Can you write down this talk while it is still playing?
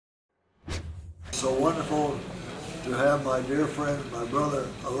so wonderful to have my dear friend, my brother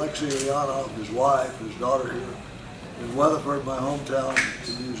Alexey Leonov, his wife, his daughter here in Weatherford, my hometown,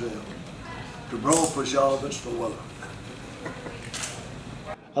 the museum. Добро пожаловать в Weather.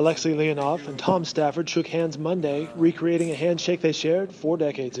 Alexey Leonov and Tom Stafford shook hands Monday, recreating a handshake they shared 4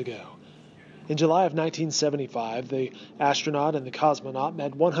 decades ago. In July of 1975, the astronaut and the cosmonaut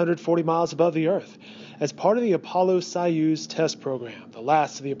met 140 miles above the Earth as part of the Apollo-Soyuz Test Program, the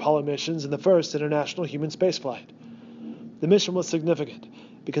last of the Apollo missions and the first international human spaceflight. The mission was significant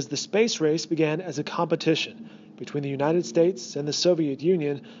because the space race began as a competition between the United States and the Soviet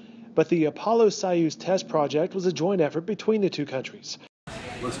Union, but the Apollo-Soyuz Test Project was a joint effort between the two countries.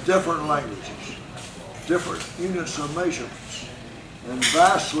 With different languages, different units of measurements, and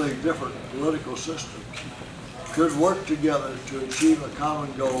vastly different political systems, could work together to achieve a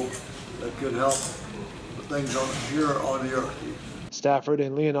common goal that could help things here on the Earth. Stafford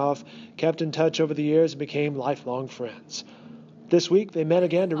and Leonov kept in touch over the years and became lifelong friends. This week, they met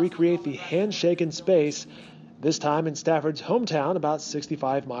again to recreate the handshake in space, this time in Stafford's hometown about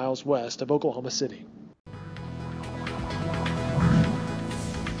 65 miles west of Oklahoma City.